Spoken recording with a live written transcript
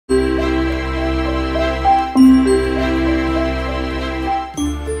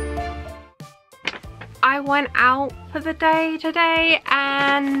went out for the day today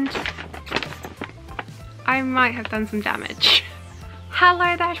and I might have done some damage.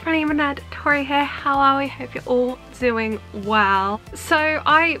 Hello there, Wonderland, Tori here. How are we? Hope you're all doing well. So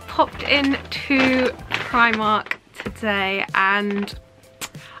I popped into Primark today and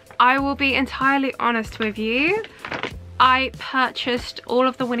I will be entirely honest with you. I purchased all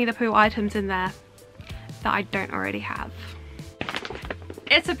of the Winnie the Pooh items in there that I don't already have.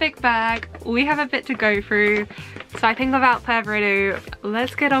 It's a big bag. We have a bit to go through. So I think without further ado,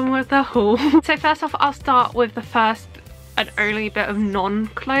 let's get on with the haul. So first off, I'll start with the first and only bit of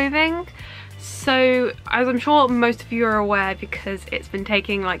non-clothing. So as I'm sure most of you are aware, because it's been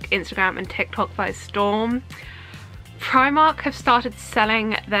taking like Instagram and TikTok by storm, Primark have started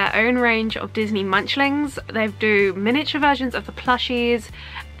selling their own range of Disney munchlings. They do miniature versions of the plushies,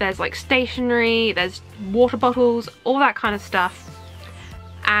 there's like stationery, there's water bottles, all that kind of stuff.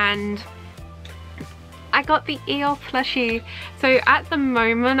 And I got the Eeyore plushie. So at the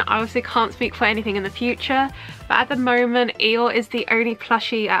moment, I obviously can't speak for anything in the future, but at the moment Eeyore is the only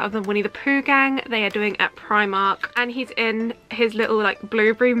plushie out of the Winnie the Pooh gang they are doing at Primark, and he's in his little like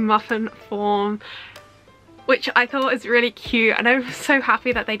blueberry muffin form, which I thought is really cute, and I'm so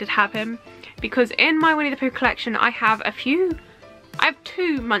happy that they did have him, because in my Winnie the Pooh collection I have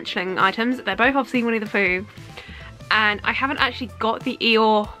two munchling items. They're both obviously Winnie the Pooh, and I haven't actually got the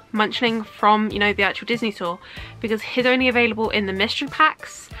Eeyore munchling from, you know, the actual Disney store, because he's only available in the mystery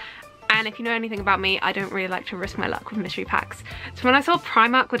packs, and if you know anything about me, I don't really like to risk my luck with mystery packs. So when I saw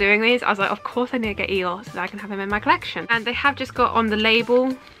Primark were doing these, I was like, of course I need to get Eeyore so that I can have him in my collection. And they have just got on the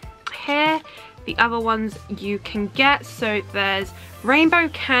label here the other ones you can get. So there's Rainbow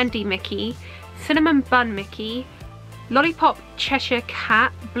Candy Mickey, Cinnamon Bun Mickey, Lollipop Cheshire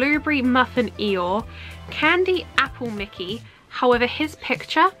Cat, Blueberry Muffin Eeyore, Candy Apple Mickey. However, his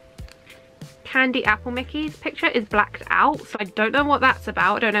picture, Candy Apple Mickey's picture, is blacked out, so I don't know what that's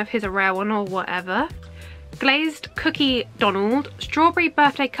about. I don't know if he's a rare one or whatever. Glazed Cookie Donald, Strawberry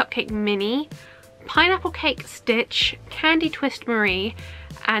Birthday Cupcake Minnie, Pineapple Cake Stitch, Candy Twist Marie,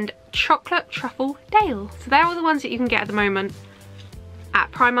 and Chocolate Truffle Dale. So they're all the ones that you can get at the moment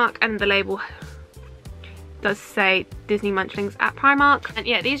at Primark, and the label does say Disney Munchlings at Primark. And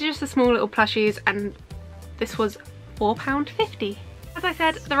yeah, these are just the small little plushies, and this was £4.50. As I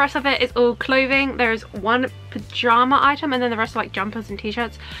said, the rest of it is all clothing. There's one pajama item, and then the rest are like jumpers and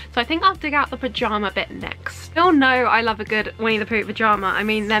t-shirts. So I think I'll dig out the pajama bit next. You'll know I love a good Winnie the Pooh pajama. I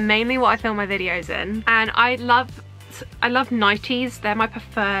mean, they're mainly what I film my videos in, and I love nighties. They're my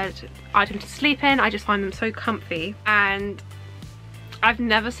preferred item to sleep in. I just find them so comfy, and I've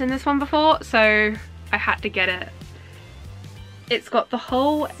never seen this one before, so I had to get it. It's got the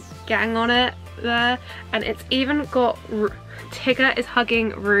whole gang on it there, and it's even got Tigger is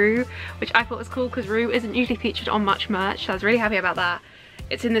hugging Roo, which I thought was cool because Roo isn't usually featured on much merch, so I was really happy about that.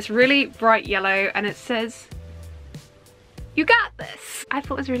 It's in this really bright yellow, and it says, "You got this." I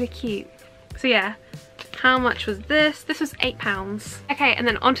thought it was really cute. So yeah, how much was this? This was £8. Okay, and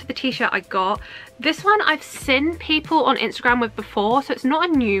then onto the t-shirt I got. This one I've seen people on Instagram with before, so it's not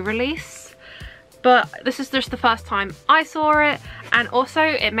a new release, but this is just the first time I saw it, and also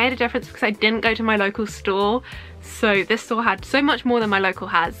it made a difference because I didn't go to my local store, so this store had so much more than my local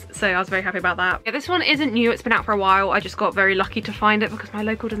has, so I was very happy about that. Yeah, this one isn't new, it's been out for a while. I just got very lucky to find it because my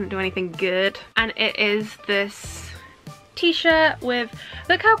local doesn't do anything good. And it is this t-shirt with,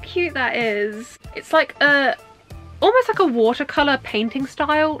 look how cute that is. It's like a, almost like a watercolor painting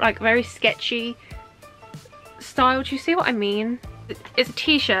style, like very sketchy style. Do you see what I mean? It's a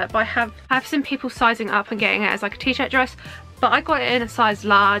t-shirt, but I have seen people sizing up and getting it as like a t-shirt dress, but I got it in a size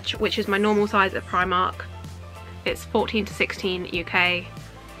large, which is my normal size at Primark. It's 14 to 16 UK.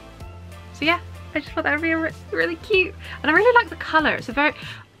 So yeah, I just thought that would be really cute, and I really like the colour. It's a very,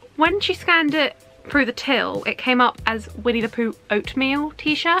 when she scanned it through the till, it came up as Winnie the Pooh oatmeal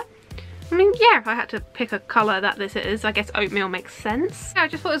t-shirt. I mean, yeah, if I had to pick a colour that this is, I guess oatmeal makes sense. Yeah, I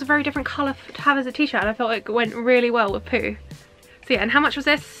just thought it was a very different colour to have as a t-shirt, and I felt it went really well with Pooh. So yeah, and how much was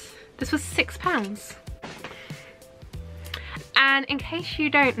this? This was £6. And in case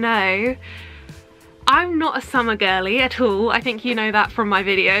you don't know, I'm not a summer girly at all. I think you know that from my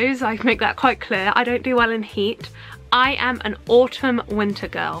videos. I make that quite clear. I don't do well in heat. I am an autumn winter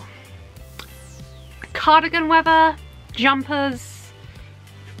girl. Cardigan weather, jumpers,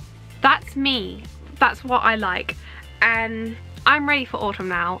 that's me. That's what I like. And I'm ready for autumn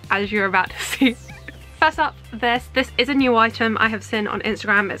now, as you're about to see. First up, this is a new item I have seen on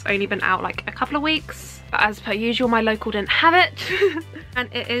Instagram. It's only been out like a couple of weeks. But as per usual, my local didn't have it. And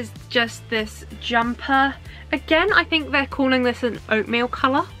it is just this jumper. Again, I think they're calling this an oatmeal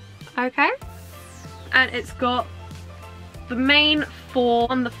colour. Okay. and it's got the main 4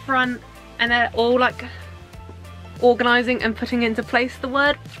 on the front, and they're all like organising and putting into place the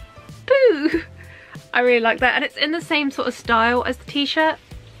word Pooh. I really like that, and it's in the same sort of style as the t-shirt,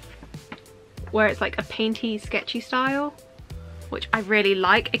 where it's like a painty, sketchy style, which I really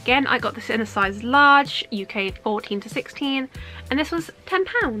like. Again, I got this in a size large, UK 14 to 16, and this was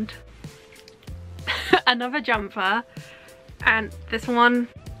 £10. Another jumper, and this one,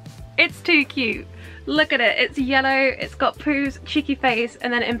 it's too cute. Look at it, it's yellow, it's got Pooh's cheeky face,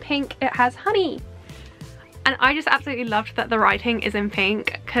 and then in pink it has honey. And I just absolutely loved that the writing is in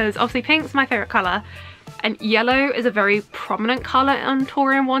pink, because obviously pink's my favourite colour, and yellow is a very prominent colour on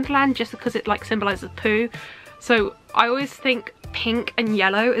Tori in Wonderland, just because it like symbolises Pooh. So I always think pink and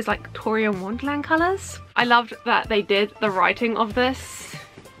yellow is like Tori in Wonderland colours. I loved that they did the writing of this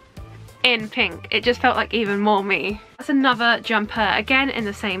in pink. It just felt like even more me. That's another jumper, again in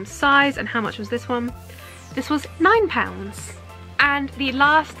the same size. And how much was this one? This was £9. And the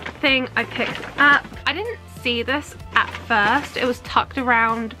last thing I picked up, I didn't see this at first. It was tucked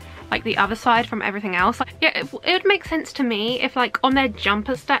around like the other side from everything else. Like, yeah, it would make sense to me if like on their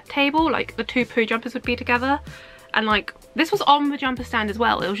jumper stack table, like the 2 Pooh jumpers would be together, and like this was on the jumper stand as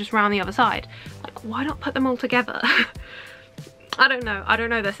well. It was just around the other side. Like, why not put them all together? I don't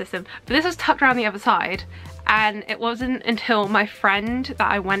know their system, but this was tucked around the other side, and it wasn't until my friend that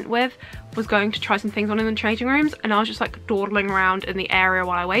I went with was going to try some things on in the changing rooms, and I was just like dawdling around in the area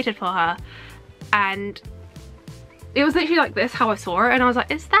while I waited for her, and it was literally like this how I saw it, and I was like,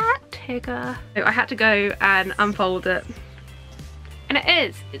 is that Tigger? So I had to go and unfold it, and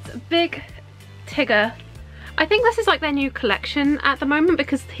it's a big Tigger. I think this is like their new collection at the moment,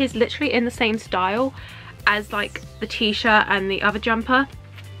 because he's literally in the same style as like the t-shirt and the other jumper,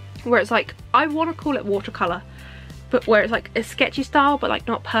 where it's like, I want to call it watercolour, but where it's like a sketchy style but like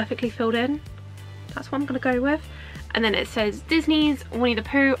not perfectly filled in. That's what I'm gonna go with. And then it says Disney's Winnie the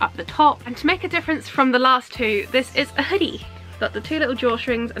Pooh up the top, and to make a difference from the last 2, this is a hoodie. Got the 2 little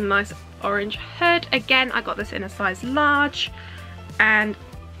drawstrings and a nice orange hood. Again, I got this in a size large, and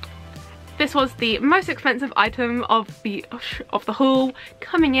this was the most expensive item of the haul,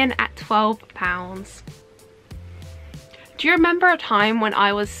 coming in at £12. Do you remember a time when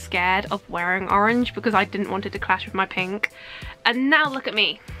I was scared of wearing orange because I didn't want it to clash with my pink? And now look at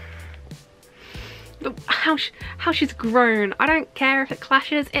me. How she's grown. I don't care if it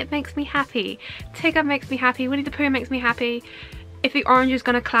clashes, it makes me happy. Tigger makes me happy, Winnie the Pooh makes me happy. If the orange is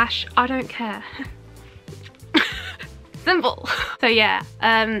gonna clash, I don't care. Simple. So yeah,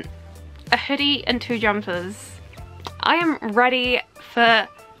 a hoodie and 2 jumpers. I am ready for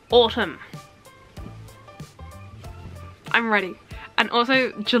autumn. I'm ready. And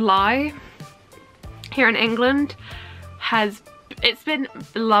also July here in England it's been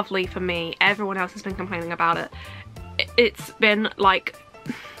lovely for me. Everyone else has been complaining about it. It's been like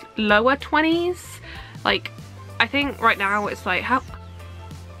lower 20s. Like, I think right now it's like, I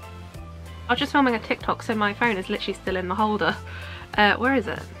was just filming a TikTok, so my phone is literally still in the holder. Where is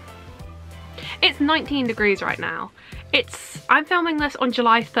it? It's 19 degrees right now. I'm filming this on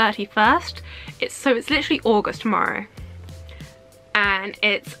July 31st. So it's literally August tomorrow. And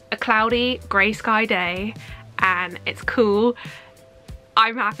it's a cloudy grey sky day, and it's cool.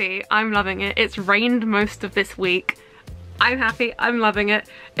 I'm happy, I'm loving it. It's rained most of this week. I'm happy, I'm loving it.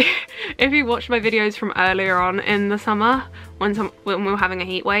 If you watched my videos from earlier on in the summer, when we were having a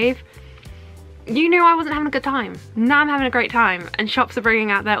heat wave, you knew I wasn't having a good time. Now I'm having a great time, and shops are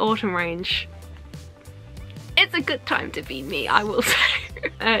bringing out their autumn range. It's a good time to be me, I will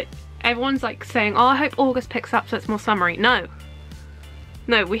say. Everyone's like saying, oh, I hope August picks up so it's more summery. No,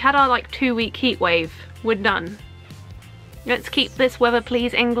 we had our like 2-week heat wave. We're done. Let's keep this weather,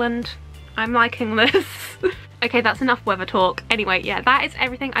 please, England. I'm liking this. Okay, that's enough weather talk. Anyway, yeah, that is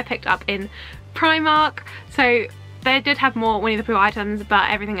everything I picked up in Primark. So they did have more Winnie the Pooh items, but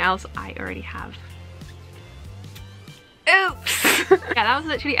everything else I already have. Oops! Yeah, that was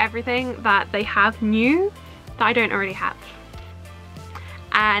literally everything that they have new that I don't already have.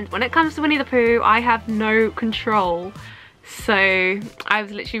 And when it comes to Winnie the Pooh, I have no control. So I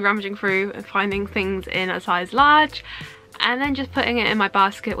was literally rummaging through and finding things in a size large, and then just putting it in my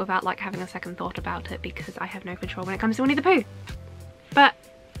basket without like having a second thought about it, because I have no control when it comes to Winnie the Pooh. But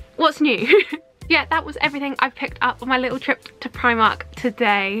what's new? Yeah, that was everything I picked up on my little trip to Primark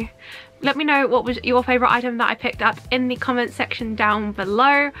today. Let me know what was your favourite item that I picked up in the comment section down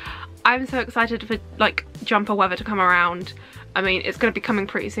below. I'm so excited for like jumper weather to come around. I mean, it's going to be coming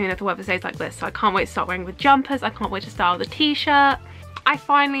pretty soon if the weather stays like this, so I can't wait to start wearing the jumpers. I can't wait to style the t-shirt. I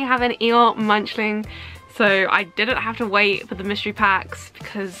finally have an eel munchling, so I didn't have to wait for the mystery packs,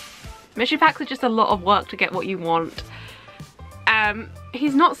 because Mystery packs are just a lot of work to get what you want.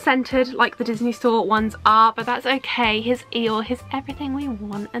 He's not scented like the Disney Store ones are, but that's okay. His Eeyore, he's everything we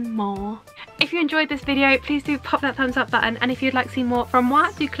want and more. If you enjoyed this video, please do pop that thumbs up button, and if you'd like to see more from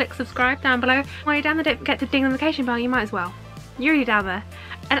Wat, do click subscribe down below. While you're down there, don't forget to ding the notification bell, you might as well. You're already down there.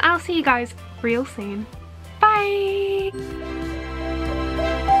 And I'll see you guys real soon. Bye!